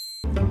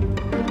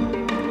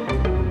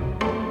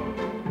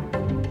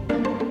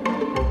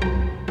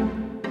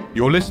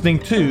You're listening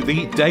to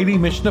the Daily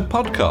Mishnah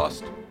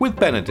Podcast with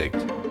Benedict.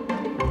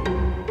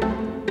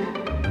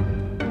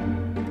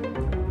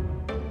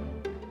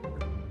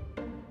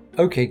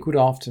 Okay, good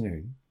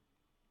afternoon.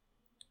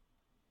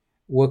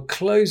 We're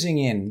closing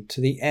in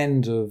to the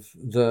end of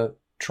the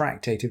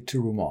tractate of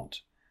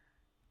Terumot.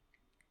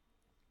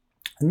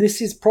 And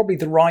this is probably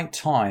the right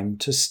time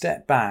to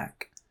step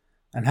back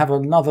and have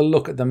another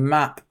look at the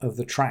map of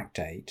the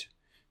tractate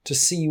to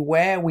see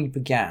where we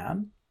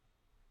began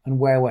and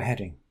where we're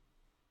heading.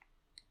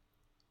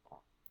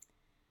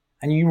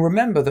 And you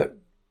remember that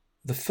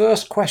the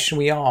first question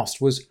we asked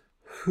was,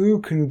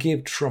 who can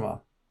give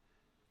truma?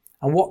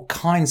 And what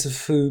kinds of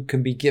food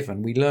can be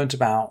given? We learnt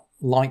about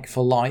like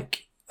for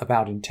like,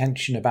 about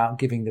intention, about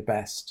giving the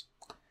best.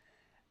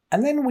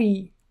 And then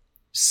we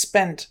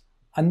spent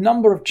a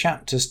number of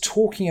chapters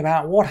talking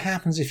about what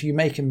happens if you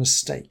make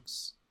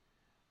mistakes.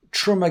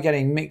 Truma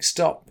getting mixed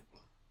up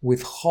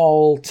with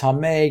chol,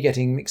 tameh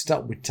getting mixed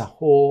up with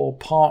tahor,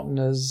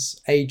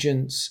 partners,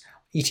 agents,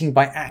 eating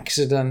by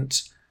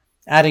accident,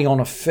 adding on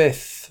a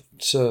fifth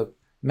to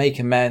make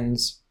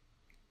amends.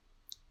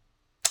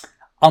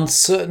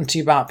 Uncertainty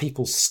about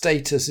people's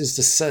status. Is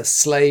the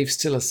slave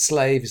still a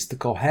slave? Is the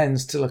kohen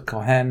still a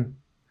kohen?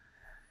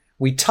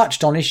 We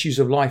touched on issues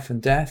of life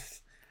and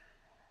death.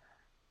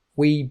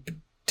 We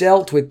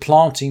dealt with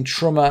planting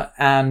truma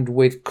and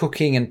with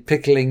cooking and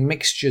pickling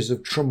mixtures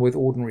of truma with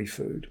ordinary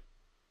food.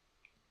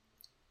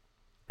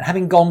 And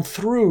having gone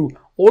through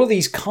all of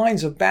these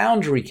kinds of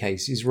boundary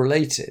cases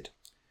related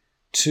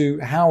to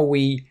how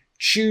we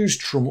choose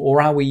truma or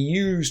how we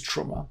use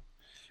truma,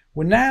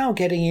 we're now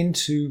getting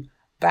into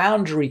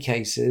boundary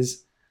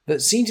cases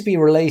that seem to be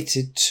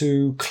related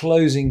to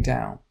closing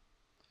down.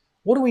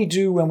 What do we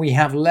do when we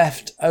have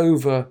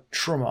leftover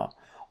truma,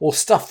 or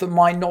stuff that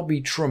might not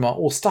be truma,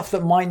 or stuff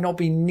that might not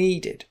be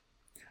needed?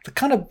 The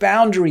kind of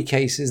boundary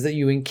cases that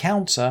you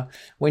encounter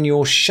when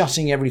you're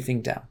shutting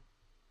everything down.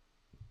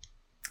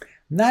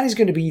 And that is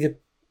going to be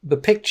the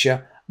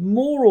picture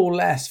more or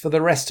less for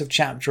the rest of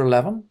chapter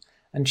 11.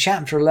 And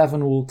chapter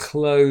 11 will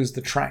close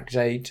the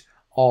tractate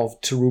of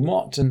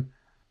Terumot and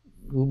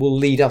will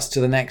lead us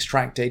to the next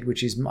tractate,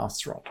 which is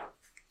Masrot.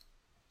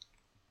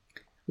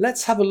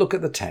 Let's have a look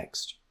at the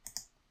text.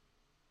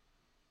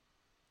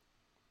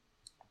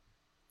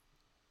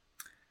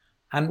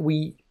 And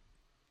we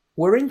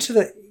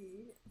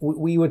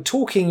were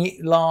talking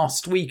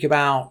last week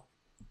about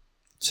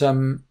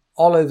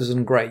olives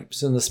and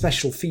grapes and the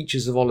special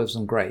features of olives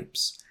and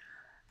grapes.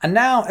 And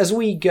now, as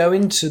we go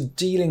into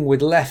dealing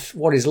with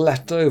what is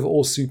left over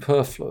or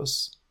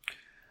superfluous,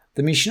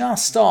 the Mishnah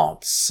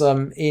starts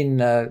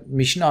in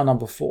Mishnah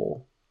number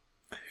 4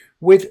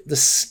 with the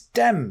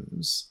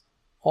stems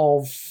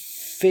of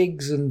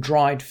figs and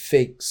dried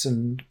figs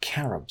and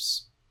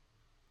carobs.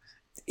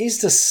 Is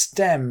the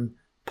stem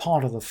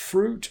part of the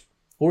fruit,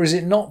 or is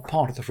it not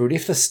part of the fruit?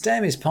 If the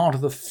stem is part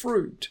of the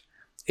fruit,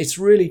 it's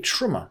really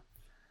truma.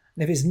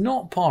 And if it's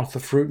not part of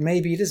the fruit,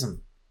 maybe it isn't.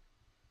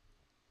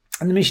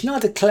 And the Mishnah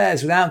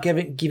declares, without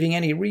giving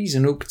any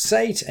reason,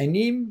 uktseit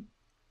enim,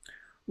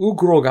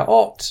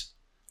 ugrogaot,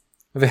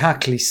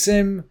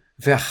 v'haklisim,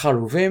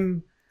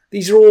 v'charuvim.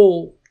 These are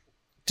all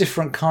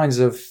different kinds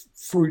of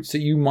fruits that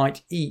you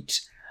might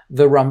eat.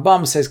 The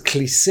Rambam says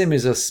klisim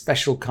is a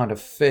special kind of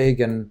fig,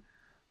 and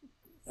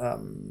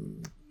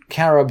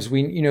carobs,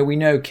 we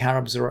know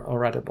carobs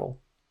are edible,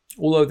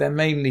 although they're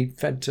mainly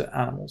fed to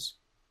animals.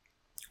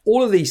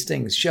 All of these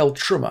things, shel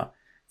truma,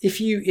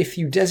 if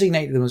you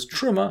designate them as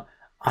truma,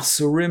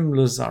 asurim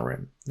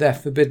lazarim, they're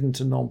forbidden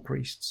to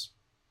non-priests.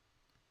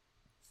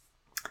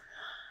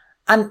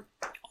 And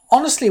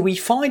honestly, we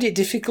find it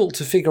difficult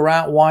to figure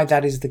out why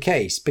that is the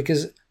case,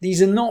 because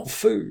these are not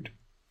food.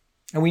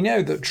 And we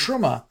know that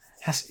truma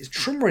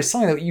is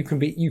something that you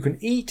can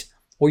eat,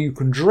 or you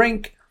can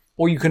drink,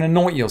 or you can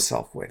anoint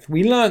yourself with.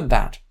 We learned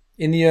that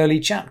in the early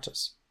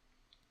chapters.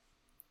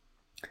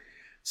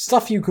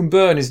 Stuff you can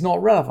burn is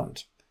not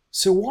relevant.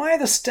 So why are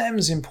the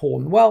stems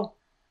important? Well,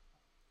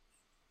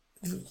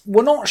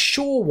 we're not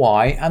sure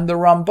why, and the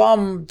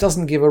Rambam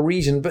doesn't give a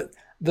reason, but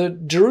the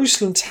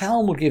Jerusalem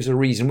Talmud gives a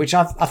reason, which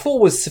I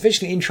thought was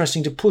sufficiently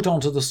interesting to put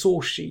onto the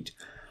source sheet.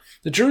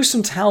 The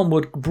Jerusalem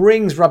Talmud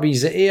brings Rabbi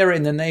Ze'er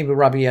in the name of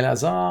Rabbi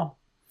Elazar,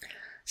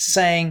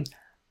 saying,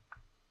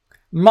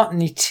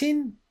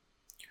 matnitin,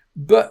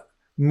 but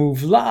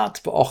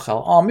muvlat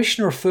ba'ochel. Our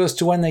Mishnah refers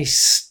to when they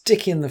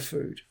stick in the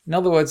food. In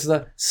other words,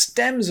 the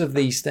stems of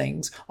these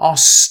things are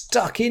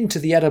stuck into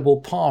the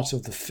edible part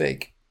of the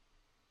fig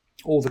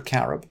or the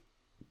carob.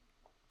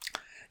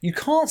 You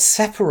can't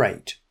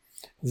separate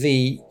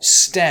the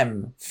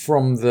stem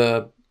from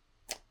the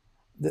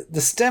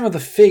stem of the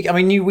fig. I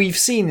mean, we've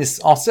seen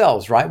this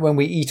ourselves, right? When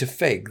we eat a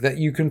fig, that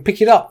you can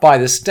pick it up by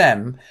the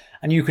stem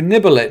and you can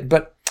nibble it,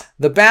 but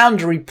the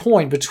boundary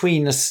point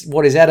between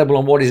what is edible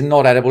and what is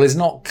not edible is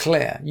not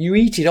clear. You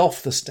eat it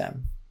off the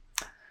stem.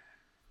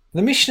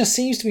 The Mishnah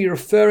seems to be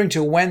referring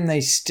to when they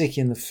stick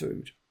in the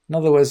food. In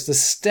other words, the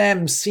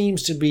stem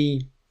seems to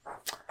be,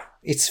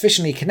 it's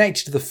sufficiently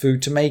connected to the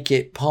food to make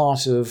it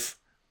part of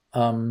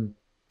the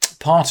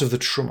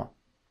truma.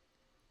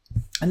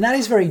 And that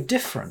is very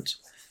different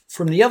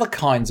from the other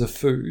kinds of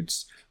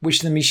foods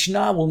which the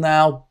Mishnah will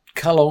now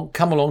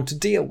come along to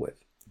deal with.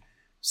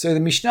 So the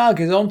Mishnah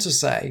goes on to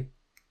say,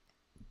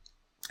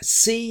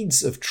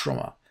 seeds of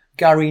truma,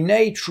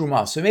 garinei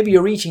truma. So maybe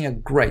you're eating a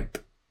grape.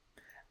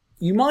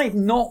 You might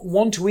not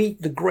want to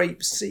eat the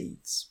grape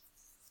seeds.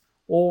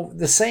 Or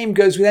the same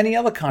goes with any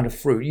other kind of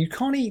fruit. You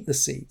can't eat the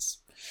seeds.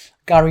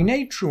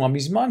 Garinei truma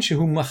mizman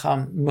shehu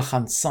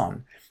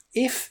mechansan.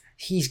 If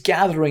he's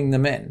gathering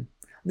them in,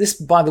 this,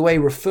 by the way,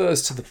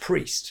 refers to the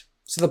priest.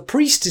 So the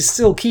priest is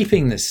still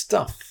keeping this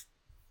stuff.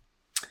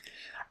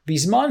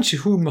 Bizman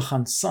shehu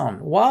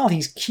mechansan. While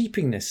he's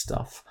keeping this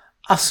stuff,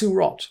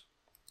 asurot.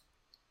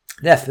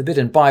 They're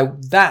forbidden. By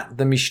that,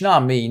 the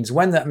Mishnah means,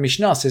 when the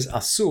Mishnah says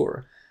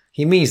asur,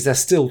 he means they're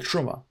still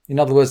truma. In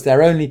other words,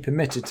 they're only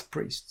permitted to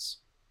priests.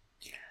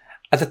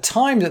 At the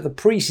time that the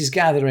priest is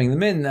gathering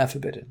them in, they're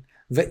forbidden.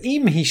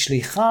 Ve'im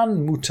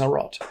hishlichan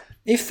mutarot.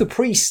 If the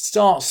priest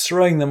starts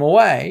throwing them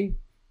away,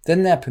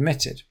 then they're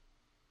permitted.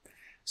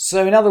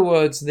 So in other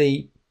words,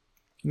 the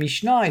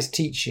Mishnah is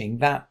teaching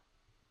that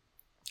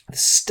the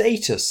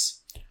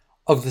status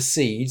of the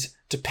seeds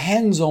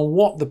depends on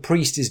what the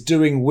priest is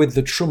doing with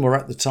the truma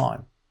at the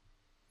time.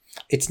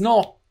 It's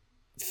not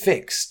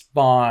fixed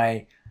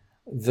by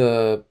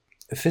the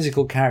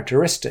physical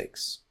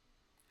characteristics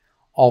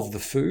of the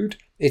food.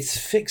 It's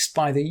fixed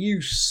by the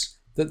use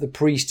that the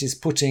priest is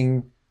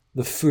putting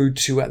the food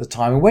to at the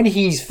time. And when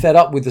he's fed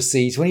up with the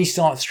seeds, when he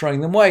starts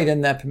throwing them away,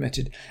 then they're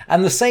permitted.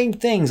 And the same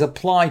things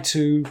apply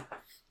to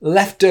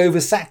leftover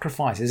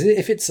sacrifices.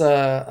 If it's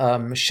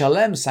a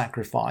shalem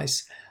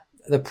sacrifice,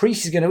 the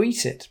priest is going to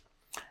eat it.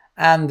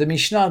 And the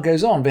Mishnah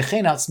goes on,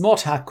 B'chein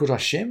atzmot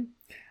hakurashim.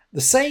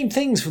 The same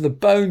things for the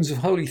bones of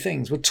holy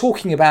things. We're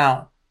talking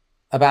about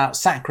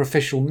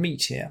sacrificial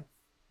meat here.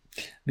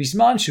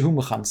 Bisman shehu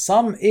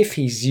mechansam, if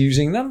he's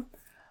using them,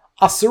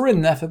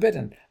 asurin, they're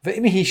forbidden.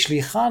 Ve'im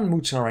hishlichan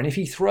mutarin, if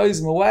he throws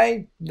them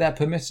away, they're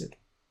permitted.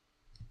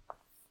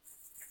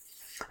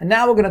 And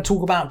now we're going to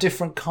talk about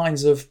different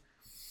kinds of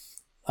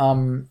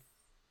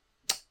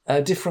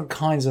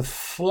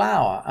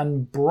flour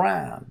and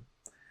bran.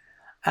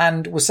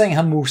 And we're saying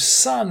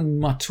hamursan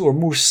matur.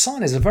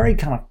 Mursan is a very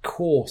kind of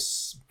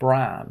coarse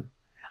bran.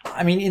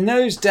 I mean, in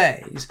those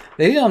days,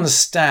 they didn't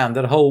understand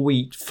that whole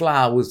wheat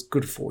flour was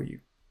good for you.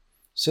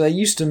 So they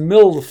used to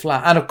mill the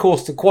flour. And of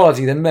course, the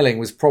quality of the milling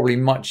was probably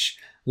much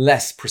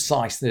less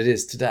precise than it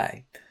is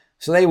today.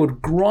 So they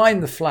would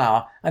grind the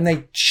flour and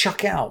they'd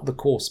chuck out the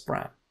coarse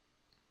bran.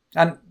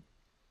 And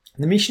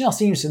the Mishnah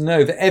seems to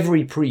know that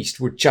every priest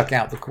would chuck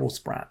out the coarse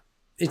bran.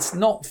 It's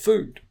not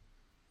food.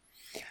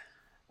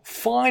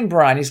 Fine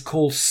bran is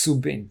called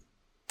subin.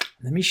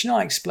 The Mishnah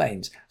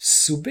explains,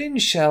 subin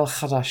shel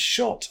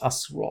chadashot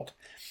asrot.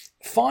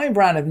 Fine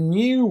bran of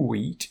new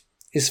wheat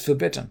is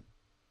forbidden.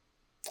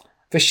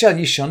 V'shel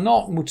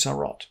yishanot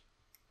mutarot.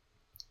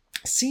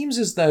 Seems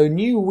as though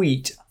new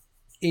wheat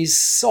is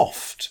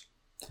soft.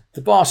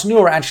 The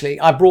Bartanura, actually,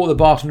 I brought the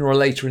Bartanura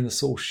later in the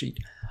source sheet.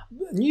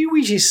 New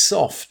wheat is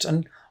soft,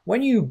 and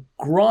when you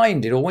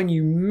grind it or when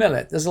you mill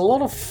it, there's a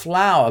lot of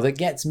flour that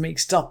gets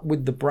mixed up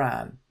with the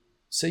bran.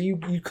 So you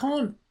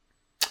can't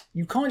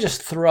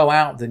just throw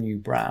out the new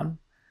bran.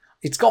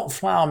 It's got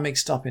flour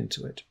mixed up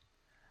into it.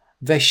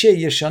 Veshe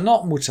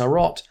yeshanot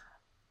mutarot.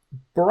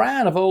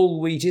 Bran of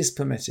old wheat is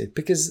permitted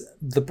because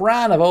the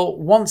bran of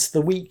old, once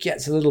the wheat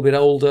gets a little bit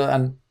older,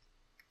 and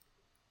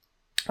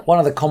one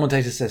of the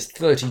commentators says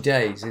 30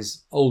 days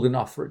is old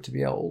enough for it to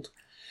be old,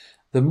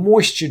 the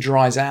moisture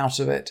dries out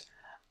of it.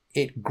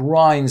 It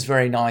grinds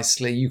very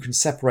nicely. You can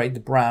separate the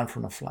bran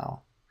from the flour.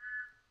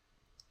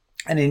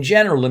 And in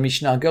general, the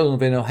Mishnah goes on,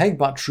 "V'noheg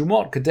bat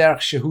trumot kederach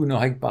shehu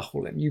noheg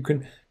b'chulin." You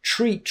can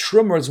treat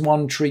truma as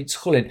one treats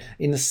chulin,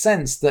 in the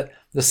sense that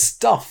the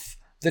stuff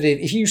that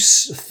if you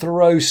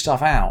throw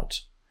stuff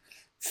out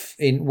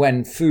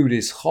when food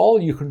is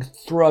chol, you can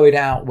throw it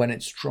out when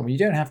it's truma. You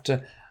don't have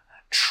to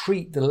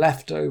treat the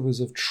leftovers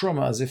of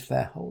truma as if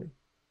they're holy.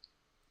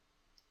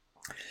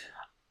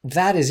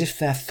 That is if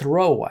they're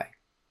throwaway.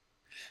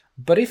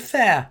 But if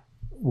they're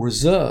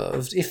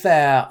reserved, if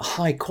they're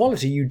high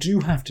quality, you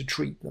do have to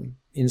treat them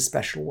in a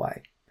special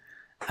way.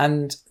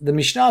 And the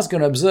Mishnah is going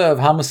to observe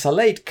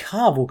hamasalet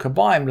kav or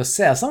kabayim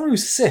l'seir. Someone who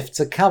sifts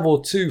a kav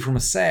or two from a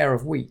seir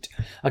of wheat.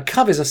 A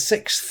kav is a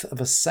sixth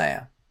of a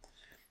seir.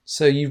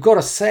 So you've got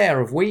a seir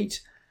of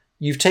wheat,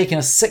 you've taken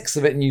a sixth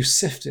of it and you've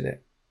sifted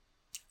it.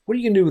 What are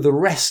you going to do with the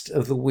rest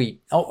of the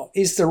wheat? Oh,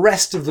 is the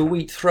rest of the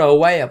wheat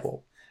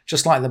throwawayable?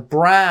 Just like the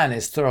bran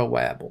is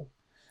throwawayable.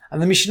 And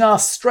the Mishnah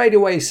straight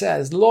away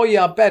says, Lo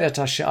yabed et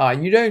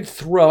hasha'ah, you don't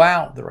throw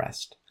out the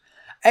rest.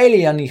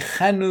 Eli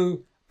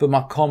anichenu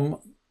b'makom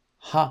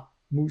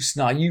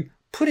ha-musna, you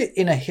put it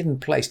in a hidden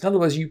place. In other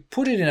words, you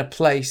put it in a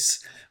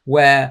place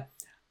where,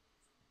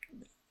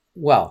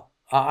 well,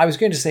 I was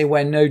going to say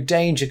where no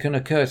danger can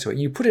occur to it.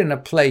 You put it in a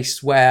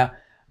place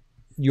where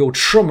your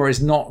truma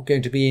is not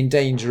going to be in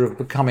danger of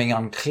becoming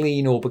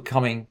unclean or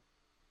becoming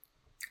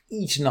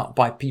eaten up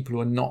by people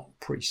who are not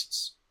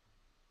priests.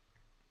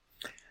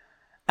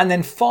 And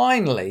then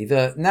finally,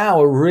 now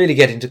we're really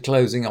getting to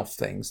closing off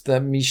things. The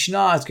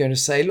Mishnah is going to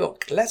say,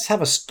 look, let's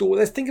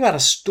think about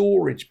a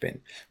storage bin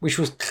which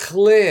was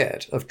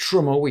cleared of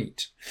truma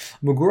wheat.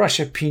 What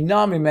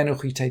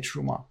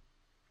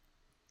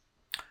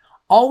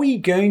are we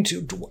going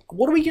to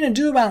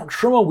do about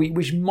truma wheat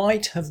which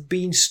might have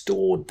been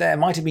stored there,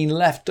 might have been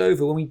left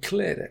over when we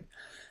cleared it?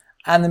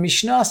 And the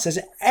Mishnah says,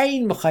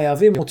 we're not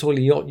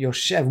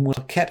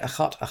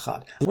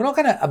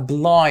going to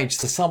oblige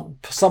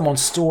someone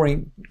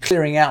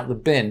clearing out the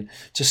bin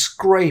to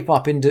scrape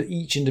up into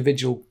each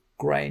individual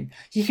grain.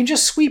 He can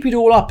just sweep it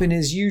all up in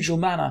his usual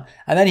manner,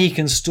 and then he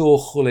can store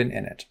chulin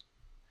in it.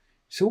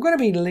 So we're going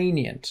to be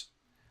lenient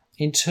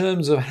in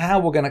terms of how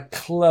we're going to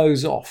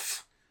close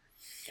off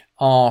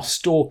our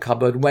store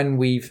cupboard when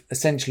we've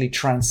essentially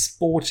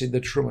transported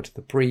the truma to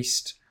the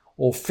priest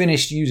or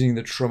finished using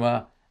the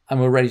truma and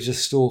we're ready to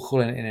store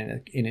chulin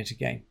in it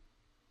again.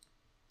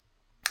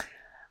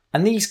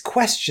 And these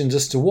questions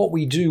as to what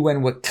we do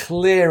when we're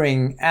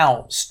clearing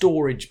out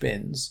storage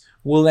bins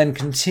will then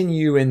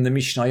continue in the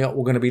Mishnayot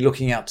we're going to be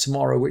looking at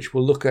tomorrow, which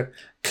will look at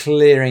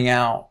clearing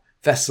out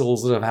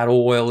vessels that have had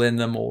oil in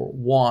them or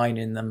wine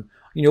in them.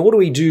 What do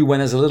we do when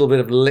there's a little bit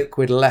of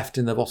liquid left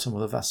in the bottom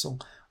of the vessel?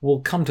 We'll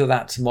come to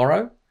that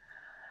tomorrow.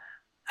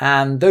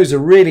 And those are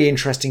really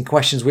interesting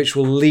questions which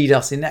will lead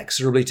us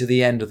inexorably to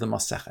the end of the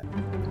Masechet.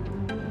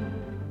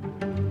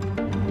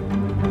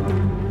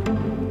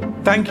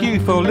 Thank you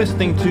for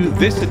listening to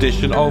this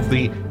edition of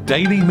the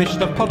Daily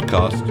Mishnah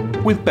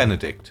Podcast with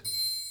Benedict.